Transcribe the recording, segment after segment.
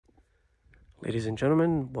Ladies and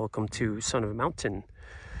gentlemen, welcome to Son of a Mountain.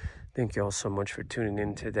 Thank you all so much for tuning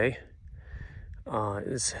in today.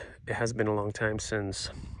 It has been a long time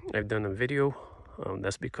since I've done a video.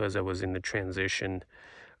 That's because I was in the transition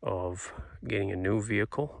of getting a new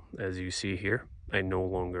vehicle. As you see here, I no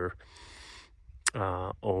longer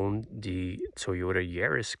own the Toyota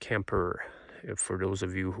Yaris camper. For those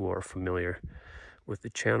of you who are familiar with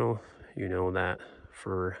the channel, you know that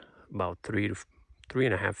for about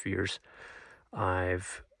 3.5 years,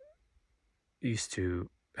 I've used to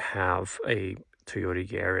have a Toyota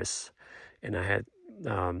Yaris, and I had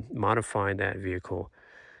modified that vehicle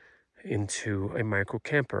into a micro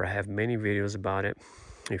camper. I have many videos about it.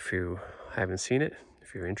 If you haven't seen it,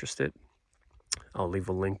 if you're interested, I'll leave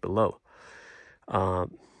a link below. But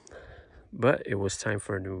it was time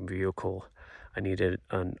for a new vehicle. I needed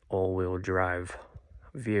an all-wheel drive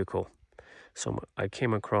vehicle. So I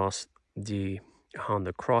came across the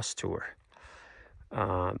Honda Crosstour.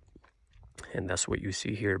 And that's what you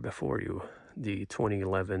see here before you, the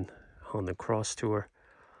 2011 Honda Crosstour.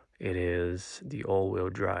 It is the all-wheel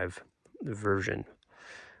drive version.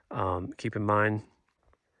 Keep in mind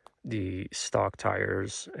the stock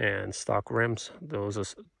tires and stock rims. Those are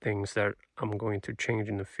things that I'm going to change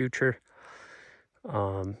in the future.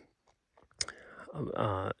 And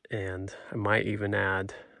I might even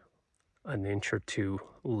add an inch or two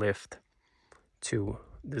lift to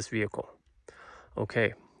this vehicle.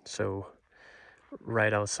 Okay, so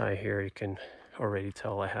right outside here, you can already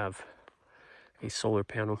tell I have a solar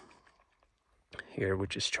panel here,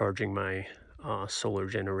 which is charging my solar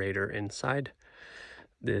generator inside.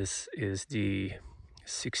 This is the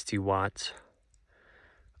 60 watts.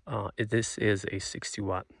 This is a 60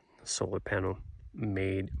 watt solar panel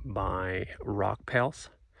made by Rock Pals,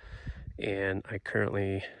 and I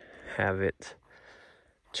currently have it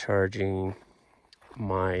charging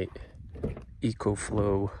my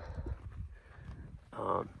EcoFlow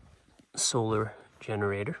solar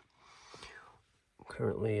generator.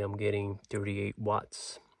 Currently I'm getting 38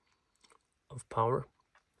 watts of power.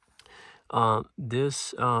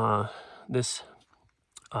 This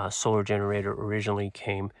solar generator originally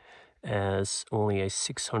came as only a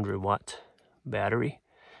 600 watt battery,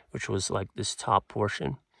 which was like this top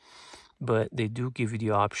portion, but they do give you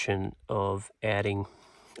the option of adding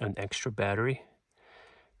an extra battery.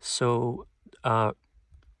 So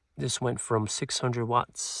this went from 600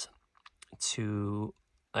 watts to,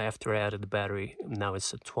 after I added the battery, now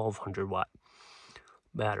it's a 1200 watt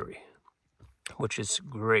battery, which is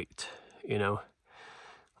great. You know,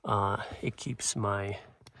 it keeps my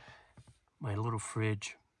little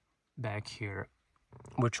fridge back here,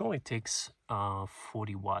 which only takes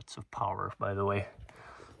 40 watts of power, by the way.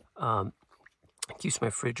 It keeps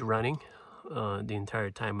my fridge running the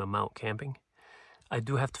entire time I'm out camping. I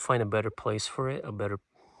do have to find a better place for it,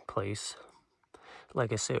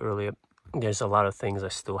 Like I said earlier, there's a lot of things I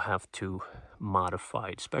still have to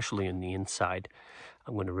modify, especially in the inside.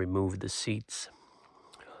 I'm going to remove the seats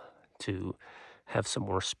to have some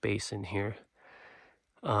more space in here.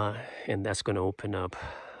 And that's going to open up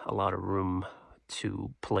a lot of room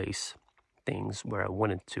to place things where I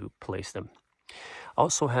wanted to place them. I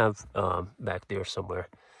also have back there somewhere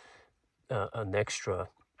an extra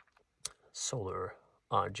solar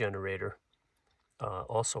generator,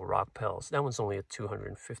 also Rock Pals. That one's only a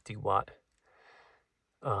 250 watt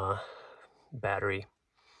battery,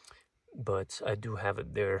 but I do have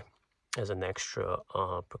it there as an extra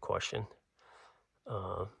precaution,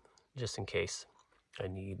 just in case I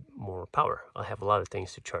need more power. I have a lot of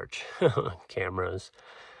things to charge. Cameras.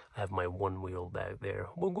 I have my Onewheel back there.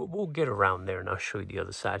 We'll get around there and I'll show you the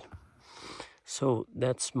other side. So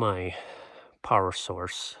that's my power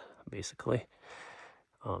source, basically.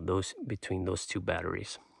 Between those two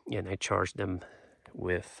batteries, and I charge them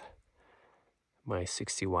with my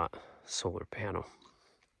 60 watt solar panel.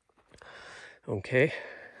 Okay,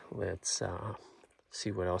 let's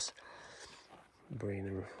see what else. Bring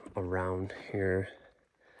them around here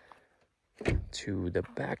to the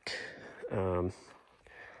back. I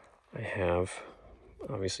have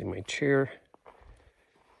obviously my chair,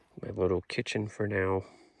 my little kitchen for now.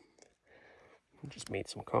 Just made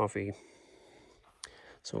some coffee.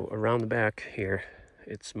 So around the back here,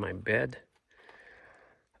 it's my bed.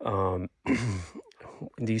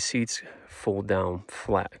 These seats fold down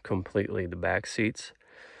flat completely, the back seats.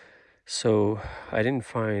 So I didn't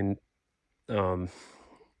find, a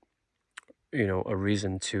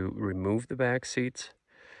reason to remove the back seats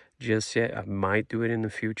just yet. I might do it in the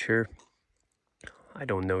future. I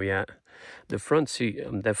don't know yet. The front seat,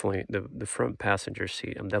 I'm definitely, the front passenger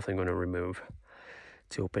seat, I'm definitely going to remove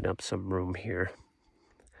to open up some room here.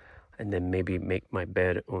 and then maybe make my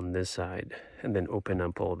bed on this side and then open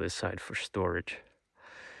up all this side for storage.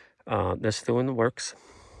 That's still in the works.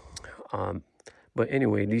 But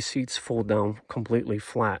anyway, these seats fold down completely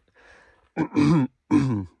flat,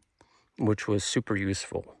 which was super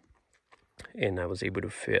useful. And I was able to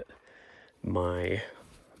fit my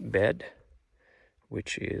bed,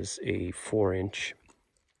 which is a 4-inch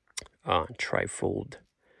trifold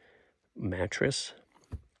mattress.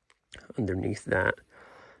 Underneath that,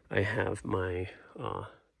 I have my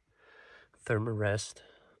Thermarest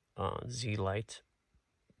Z-Lite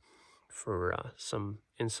for some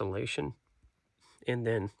insulation. And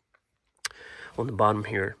then on the bottom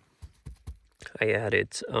here, I added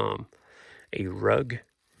a rug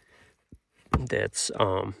that's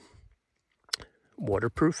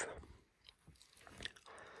waterproof.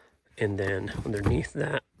 And then underneath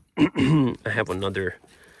that, I have another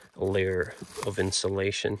layer of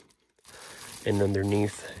insulation. And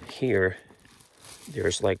underneath here,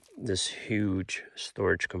 there's like this huge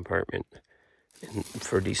storage compartment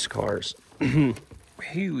for these cars.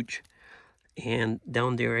 Huge. And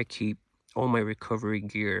down there I keep all my recovery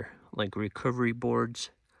gear, like recovery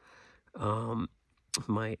boards,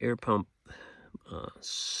 my air pump,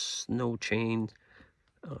 snow chain,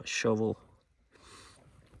 shovel,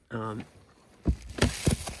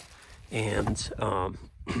 and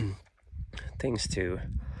things to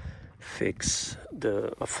fix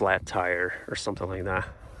a flat tire or something like that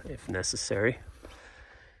if necessary.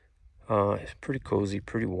 It's pretty cozy,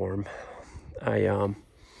 pretty warm.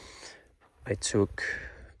 I took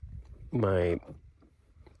my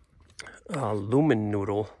lumen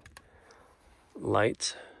noodle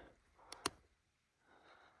light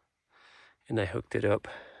and I hooked it up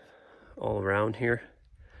all around here,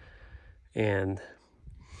 and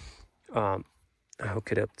I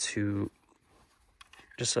hook it up to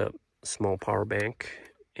just a small power bank,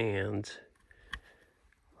 and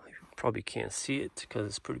you probably can't see it because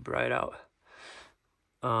it's pretty bright out.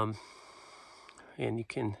 And you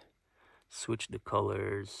can switch the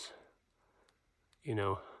colors, you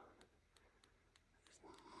know,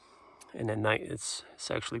 and at night it's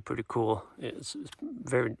actually pretty cool. It's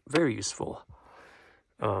very, very useful.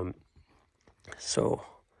 So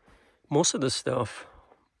most of the stuff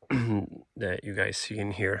that you guys see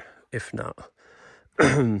in here, if not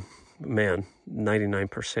man,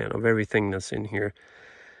 99% of everything that's in here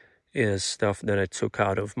is stuff that I took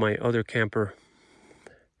out of my other camper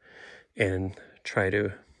and try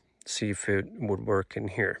to see if it would work in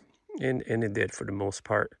here, and it did for the most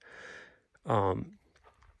part,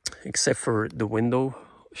 except for the window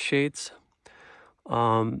shades.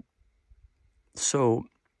 So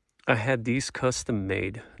I had these custom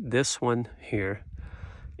made, this one here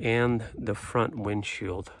and the front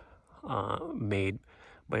windshield made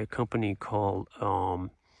by a company called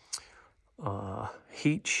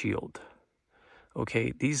Heatshield.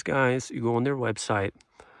 Okay, these guys, you go on their website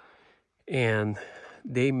and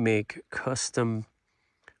they make custom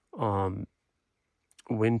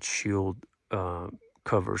windshield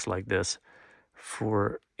covers like this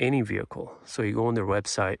for any vehicle. So you go on their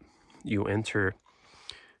website, you enter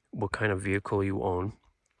what kind of vehicle you own,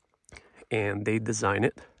 and they design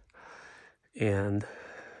it, and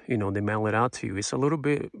you know, they mail it out to you. It's a little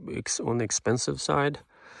bit on the expensive side,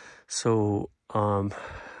 so I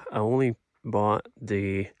only bought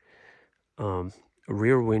the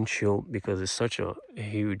rear windshield because it's such a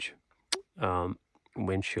huge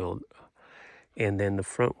windshield, and then the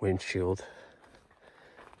front windshield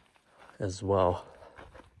as well.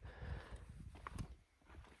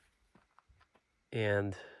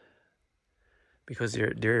 And because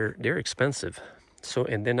they're expensive. So,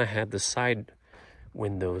 and then I had the side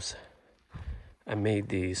windows. I made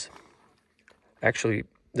these. Actually,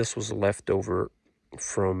 this was leftover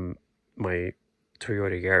from my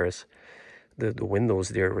Toyota Yaris. The windows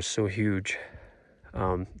there were so huge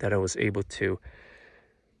that I was able to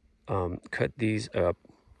cut these up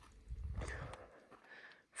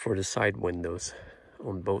for the side windows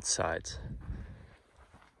on both sides.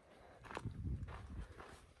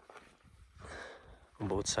 On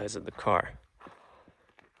both sides of the car.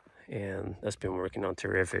 And that's been working out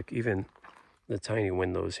terrific. Even the tiny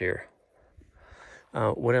windows here.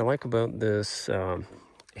 What I like about this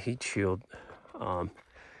heat shield,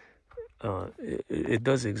 it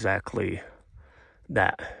does exactly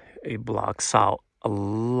that. It blocks out a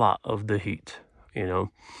lot of the heat, you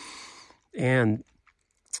know. And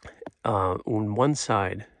on one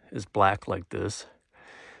side is black like this,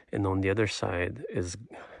 and on the other side is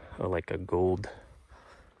like a gold,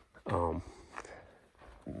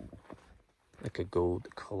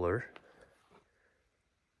 color.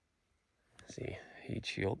 See, heat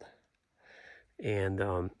shield.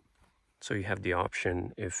 And so you have the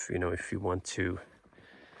option, if you want to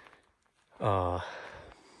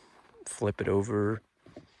flip it over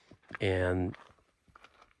and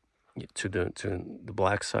to the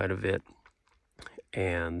black side of it,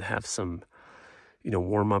 and have some,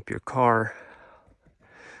 warm up your car.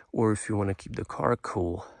 Or if you want to keep the car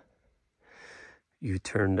cool, you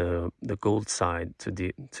turn the gold side to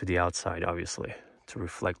the outside, obviously, to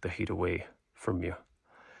reflect the heat away from you.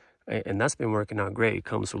 And that's been working out great. It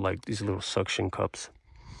comes with like these little suction cups,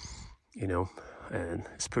 and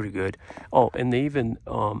it's pretty good. Oh, and they even,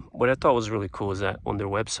 what I thought was really cool is that on their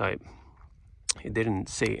website, it didn't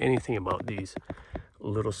say anything about these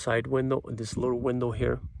little side window, this little window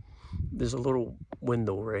here. There's a little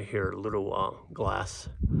window right here, a little glass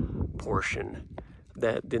portion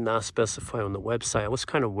that did not specify on the website. I was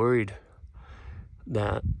kind of worried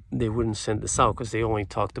that they wouldn't send this out because they only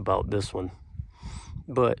talked about this one.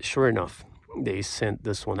 But sure enough, they sent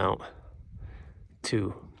this one out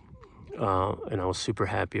too. And I was super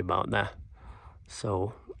happy about that.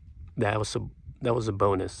 So that was a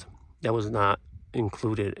bonus. That was not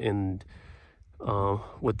included in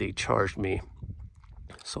what they charged me.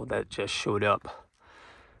 So that just showed up.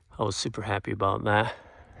 I was super happy about that.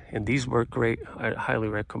 And these work great. I highly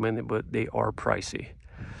recommend it, but they are pricey.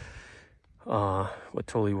 But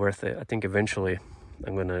totally worth it. I think eventually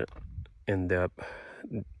I'm gonna end up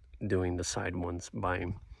doing the side ones,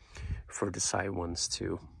 buying for the side ones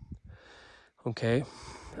too. Okay.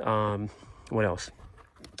 What else?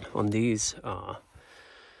 On these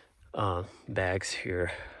bags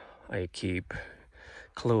here, I keep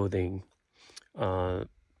clothing, and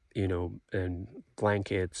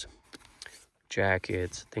blankets,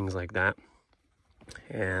 jackets, things like that,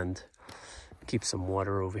 and keep some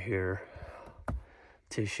water over here,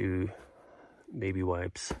 tissue, baby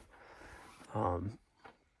wipes, over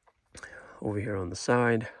here on the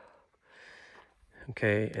side.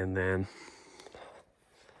 Okay, and then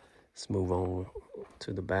let's move on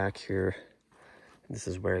to the back here. This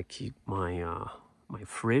is where I keep my my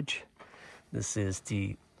fridge. This is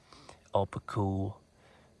the Alpacool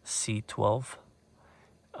C12.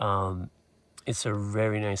 It's a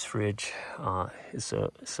very nice fridge. It's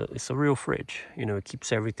a real fridge. It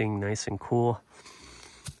keeps everything nice and cool,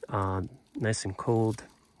 nice and cold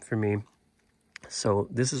for me. So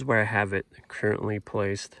this is where I have it currently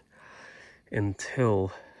placed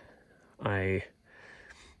until I,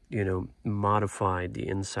 modify the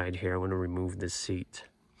inside here. I want to remove this seat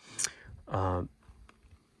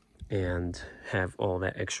and have all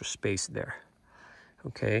that extra space there.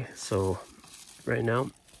 Okay, so right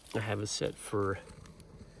now I have it set for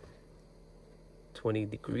 20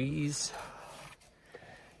 degrees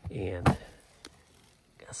and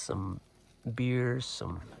got some beers,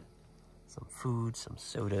 some food, some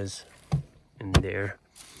sodas in there.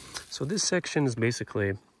 So this section is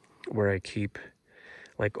basically where I keep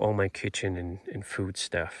like all my kitchen and food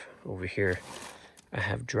stuff. Over here I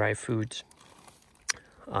have dry foods.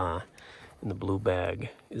 In the blue bag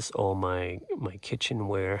is all my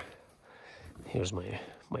kitchenware. Here's my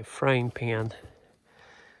frying pan.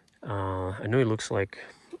 I know it looks like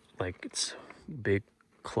it's a big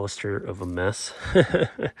cluster of a mess,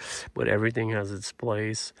 but everything has its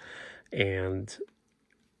place, and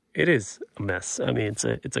it is a mess. I mean,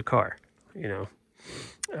 it's a car,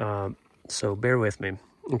 so bear with me.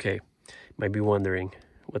 Okay, might be wondering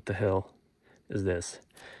what the hell is this.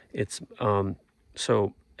 It's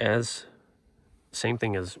so as same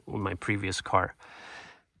thing as with my previous car.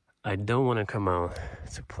 I don't want to come out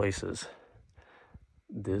to places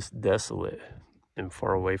this desolate and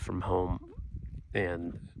far away from home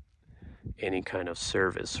and any kind of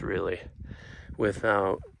service really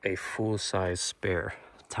without a full-size spare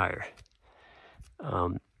tire.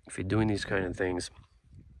 If you're doing these kind of things,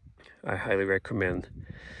 I highly recommend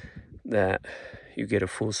that you get a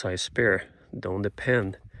full-size spare. Don't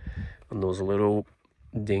depend on those little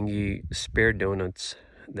dingy spare donuts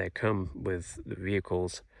that come with the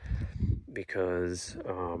vehicles, because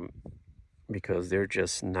they're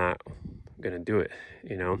just not gonna do it.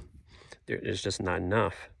 There's just not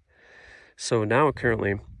enough. So now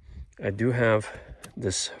currently I do have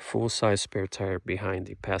this full-size spare tire behind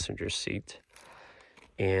the passenger seat,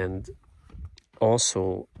 and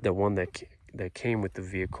also the one that came with the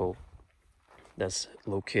vehicle that's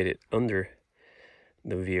located under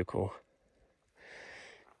the vehicle.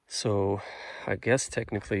 So I guess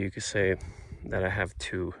technically you could say that I have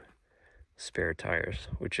 2 spare tires,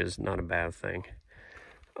 which is not a bad thing.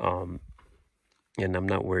 And I'm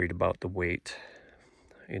not worried about the weight.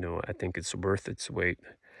 I think it's worth its weight.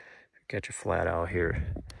 Catch a flat out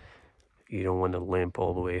here, you don't want to limp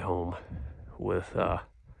all the way home with a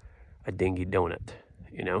dingy donut,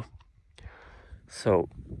 you know. So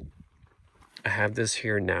I have this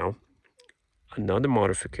here now. Another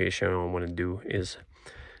modification I want to do is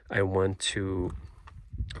I want to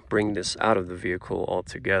bring this out of the vehicle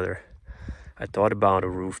altogether. I thought about a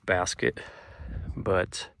roof basket,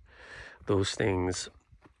 but those things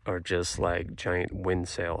are just like giant wind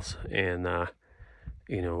sails, and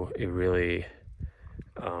you know, it really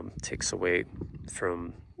takes away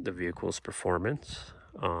from the vehicle's performance,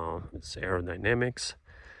 its aerodynamics,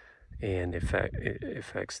 and it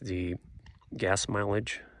affects the gas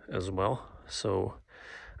mileage as well. So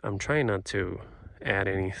I'm trying not to add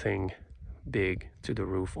anything big to the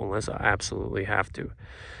roof unless I absolutely have to.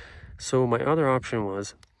 So my other option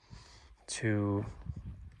was to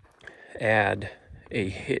add a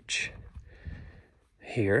hitch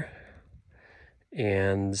here,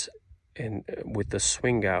 and with the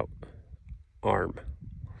swing out arm,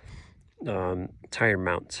 tire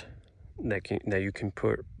mount that you can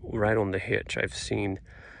put right on the hitch. I've seen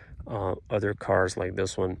other cars like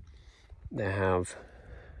this one that have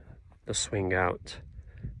the swing out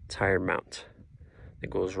tire mount that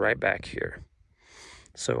goes right back here.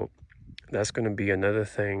 So that's going to be another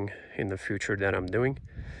thing in the future that I'm doing.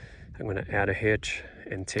 I'm going to add a hitch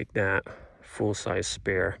and take that full-size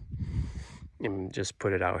spare and just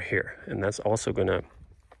put it out here, and that's also going to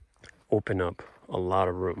open up a lot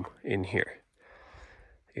of room in here,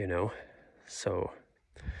 you know. So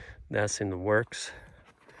that's in the works.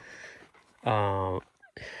 I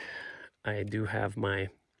do have my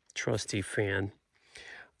trusty fan.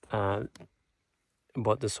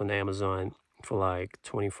 Bought this on Amazon for like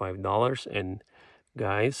 $25, and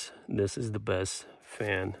guys, this is the best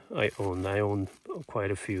fan I own. I own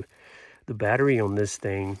quite a few. The battery on this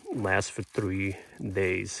thing lasts for 3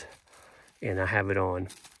 days, and I have it on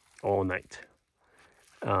all night.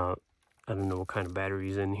 I don't know what kind of battery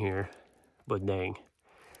is in here, but dang,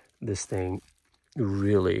 this thing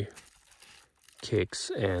really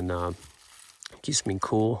kicks and keeps me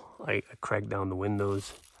cool. I crack down the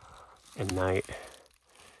windows at night,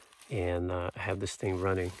 and I have this thing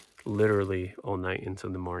running literally all night into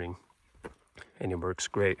the morning, and it works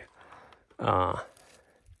great.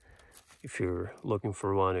 If you're looking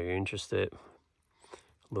for one or you're interested,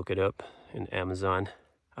 look it up in Amazon.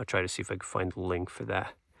 I'll try to see if I can find the link for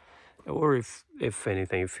that. Or if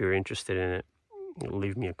anything, if you're interested in it,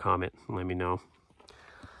 leave me a comment and let me know.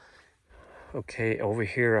 Okay, over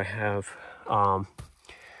here I have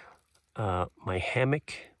my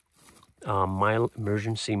hammock, my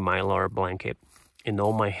emergency Mylar blanket, and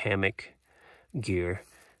all my hammock gear.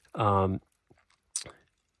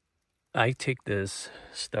 I take this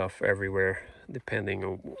stuff everywhere, depending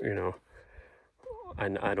on, you know,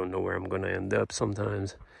 I don't know where I'm going to end up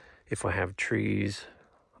sometimes. If I have trees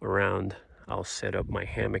around, I'll set up my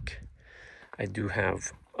hammock. I do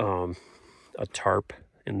have a tarp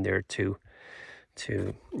in there too,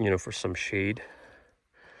 you know, for some shade.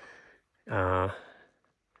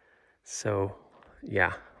 So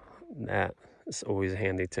yeah, that is always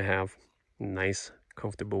handy to have. Nice,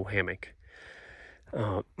 comfortable hammock.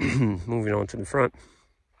 Moving on to the front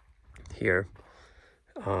here.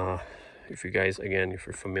 If you guys, again, if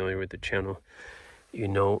you're familiar with the channel, you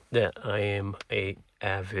know that I am a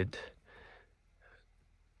avid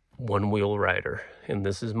one-wheel rider, and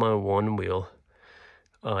this is my one wheel.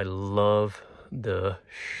 I love the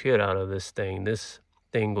shit out of this thing. This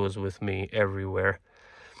thing goes with me everywhere.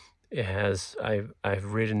 It has, I've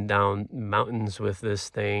ridden down mountains with this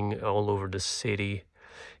thing all over the city.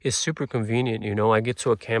 It's super convenient, you know. I get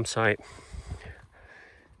to a campsite,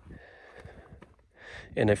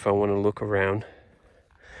 and if I want to look around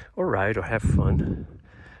or ride or have fun,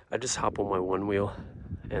 I just hop on my one wheel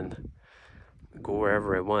and go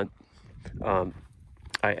wherever I want. I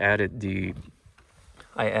added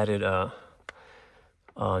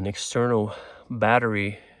an external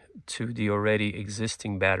battery to the already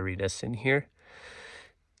existing battery that's in here,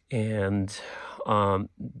 and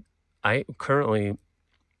I currently,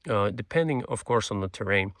 depending of course on the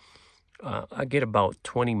terrain, I get about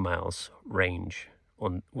 20 miles range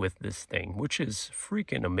with this thing, which is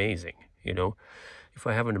freaking amazing. You know, if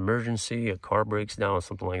I have an emergency, a car breaks down,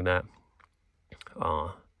 something like that,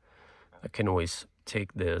 I can always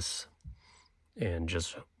take this and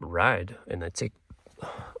just ride. And I take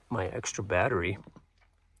my extra battery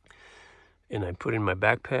and I put in my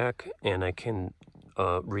backpack, and I can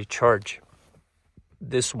recharge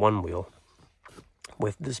this one wheel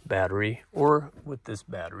with this battery or with this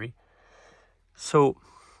battery. So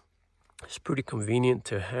it's pretty convenient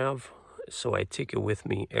to have. So I take it with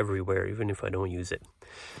me everywhere, even if I don't use it.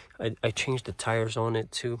 I changed the tires on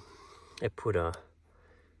it too. I put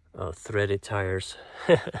threaded tires,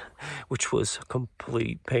 which was a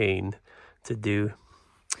complete pain to do.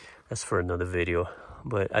 That's for another video.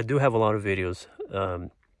 But I do have a lot of videos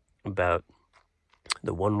about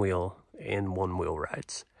the one-wheel and one-wheel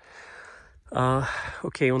rides.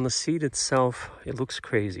 Okay, on the seat itself, it looks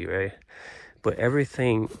crazy, right? But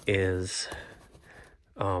everything is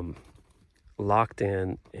locked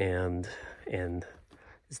in and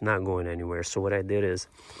it's not going anywhere. So what I did is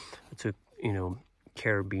I took,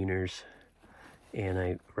 carabiners and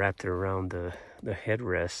I wrapped it around the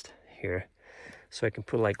headrest here, so I can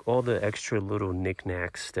put like all the extra little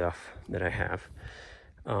knick-knack stuff that I have.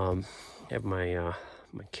 I have my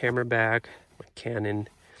my camera bag, my Canon.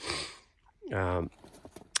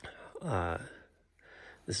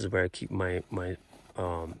 This is where I keep my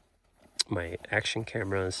action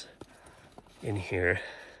cameras in here.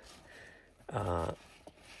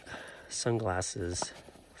 Sunglasses.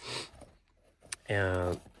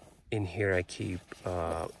 In here I keep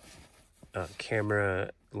camera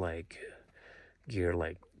like gear,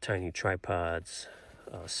 like tiny tripods,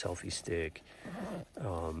 selfie stick,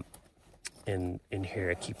 and in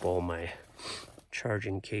here I keep all my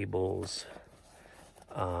charging cables.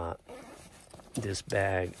 This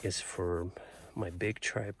bag is for my big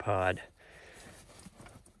tripod.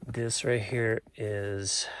 This right here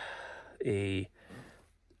is a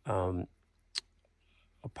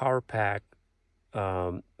power pack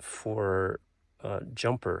for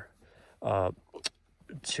jumper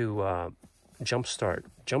to jump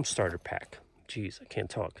starter pack. Jeez, I can't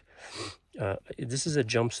talk. This is a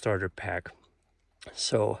jump starter pack.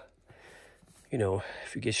 So,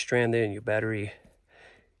 if you get stranded and your battery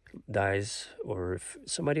dies, or if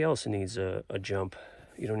somebody else needs a jump,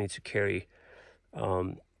 you don't need to carry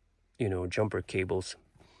jumper cables.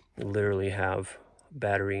 You literally have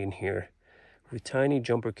battery in here with tiny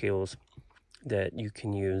jumper cables that you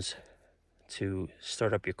can use to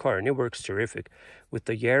start up your car, and it works terrific. With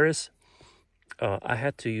the Yaris, I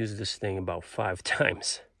had to use this thing about 5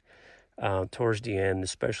 times towards the end,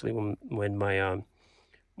 especially when my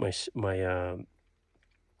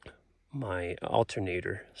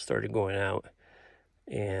alternator started going out,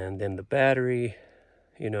 and then the battery,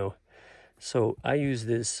 so I use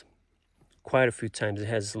this quite a few times. It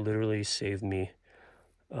has literally saved me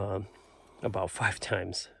about 5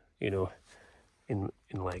 times, in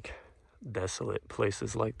like desolate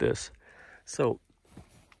places like this. So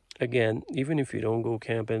again, even if you don't go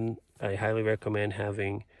camping, I highly recommend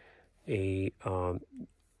having a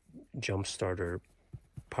jump starter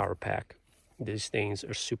power pack. These things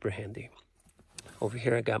are super handy. Over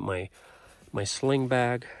here I got my sling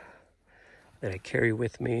bag that I carry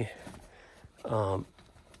with me,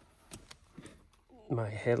 my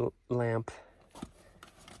headlamp,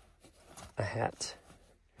 a hat,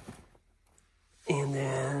 and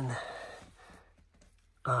then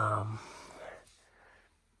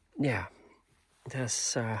yeah,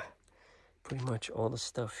 that's pretty much all the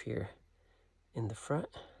stuff here in the front.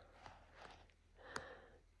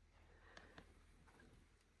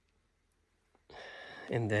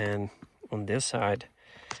 And then on this side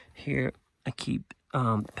here, I keep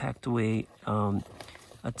packed away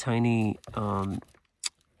a tiny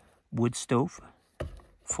wood stove,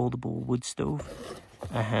 foldable wood stove.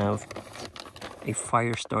 I have a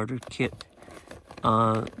fire starter kit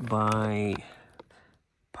by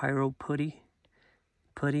Pyro Putty.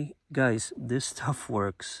 Guys, this stuff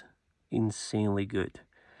works insanely good.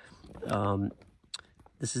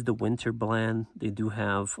 This is the winter blend. They do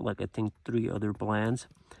have, like, I think 3 other blends,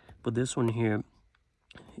 but this one here,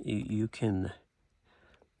 you can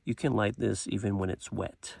light this even when it's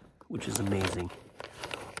wet, which is amazing.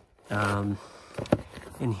 In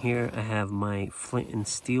here I have my flint and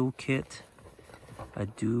steel kit. I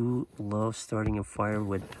do love starting a fire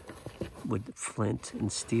with flint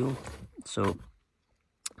and steel, so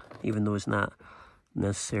even though it's not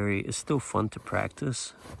necessary, it's still fun to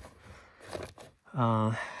practice.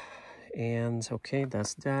 And okay,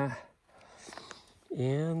 that's that.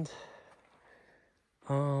 And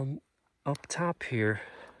up top here,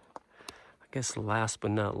 I guess last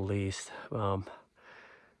but not least,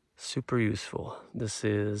 super useful. This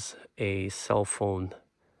is a cell phone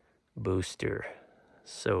booster.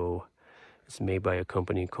 So it's made by a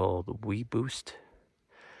company called weeboost,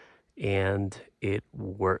 and it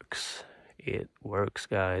works. It works,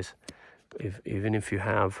 guys. Even if you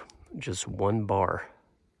have just 1 bar,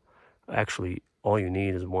 actually all you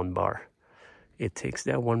need is 1 bar. It takes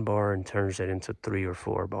that 1 bar and turns it into 3 or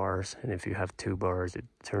 4 bars, and if you have 2 bars, it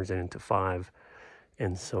turns it into 5,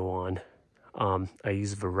 and so on. I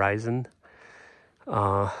use Verizon,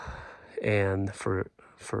 and for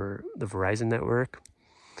for the Verizon network,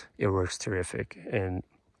 it works terrific. And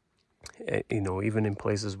you know, even in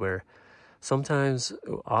places where sometimes,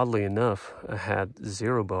 oddly enough, I had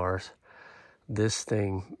 0 bars, this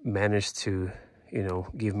thing managed to, you know,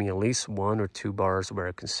 give me at least 1 or 2 bars where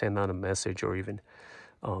I can send out a message or even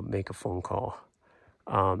make a phone call.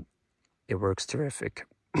 It works terrific.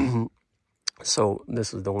 So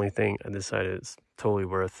this is the only thing I decided it's totally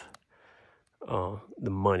worth the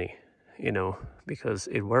money, you know, because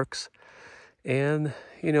it works. And,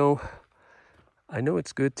 you know, I know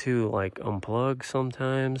it's good to like unplug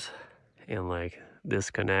sometimes and like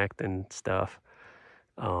disconnect and stuff.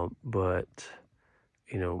 But,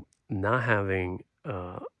 you know, not having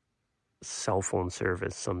cell phone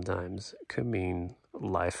service sometimes could mean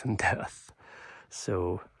life and death.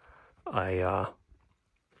 So I,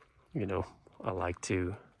 you know, I like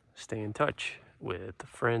to stay in touch with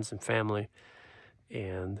friends and family.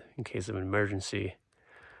 And in case of an emergency,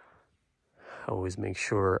 I always make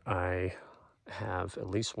sure I have at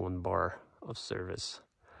least 1 bar of service.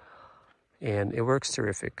 And it works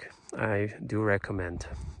terrific. I do recommend.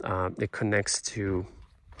 It connects to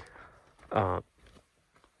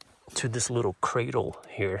this little cradle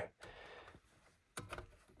here.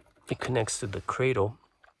 It connects to the cradle.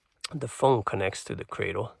 The phone connects to the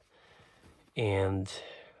cradle, and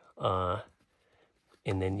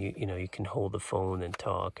then you know you can hold the phone and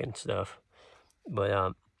talk and stuff.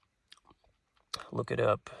 But look it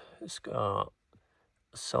up. It's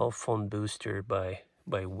cell phone booster by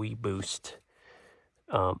weeboost.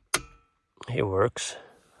 It works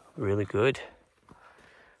really good.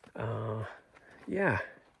 Yeah.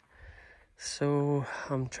 So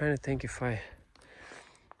I'm trying to think if I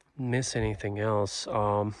miss anything else.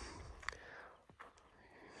 I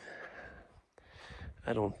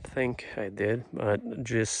don't think I did, but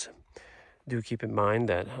just do keep in mind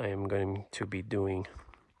that I am going to be doing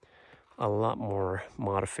a lot more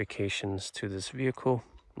modifications to this vehicle.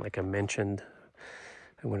 Like I mentioned,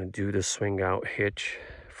 I'm going to do the swing out hitch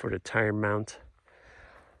for the tire mount.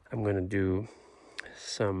 I'm going to do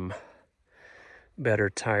some better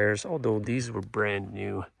tires, although these were brand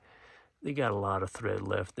new. They got a lot of thread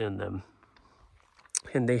left in them,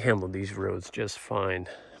 and they handle these roads just fine.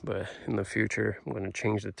 But in the future, I'm going to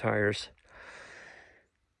change the tires.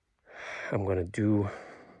 I'm going to do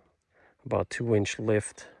about 2-inch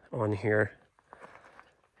lift on here,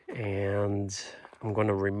 and I'm going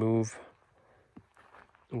to remove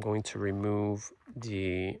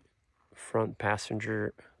the front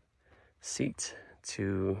passenger seat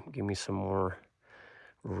to give me some more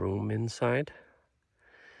room inside,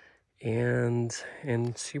 and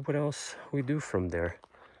see what else we do from there.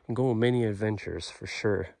 And go on many adventures for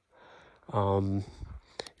sure.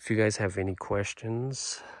 If you guys have any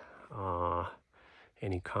questions,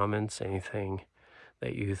 any comments, anything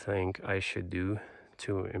that you think I should do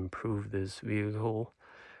to improve this vehicle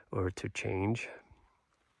or to change,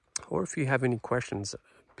 or if you have any questions,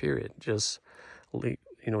 period, just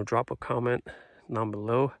drop a comment down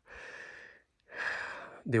below.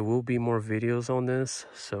 There will be more videos on this,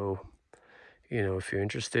 so if you're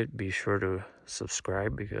interested, be sure to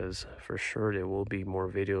subscribe, because for sure there will be more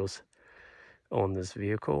videos on this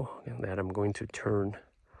vehicle that I'm going to turn.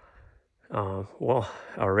 Well,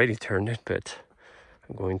 I already turned it, but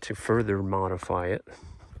I'm going to further modify it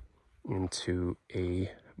into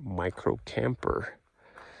a micro camper.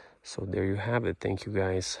 So there you have it. Thank you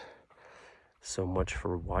guys so much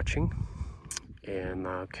for watching, and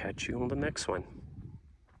I'll catch you on the next one.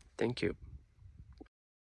 Thank you.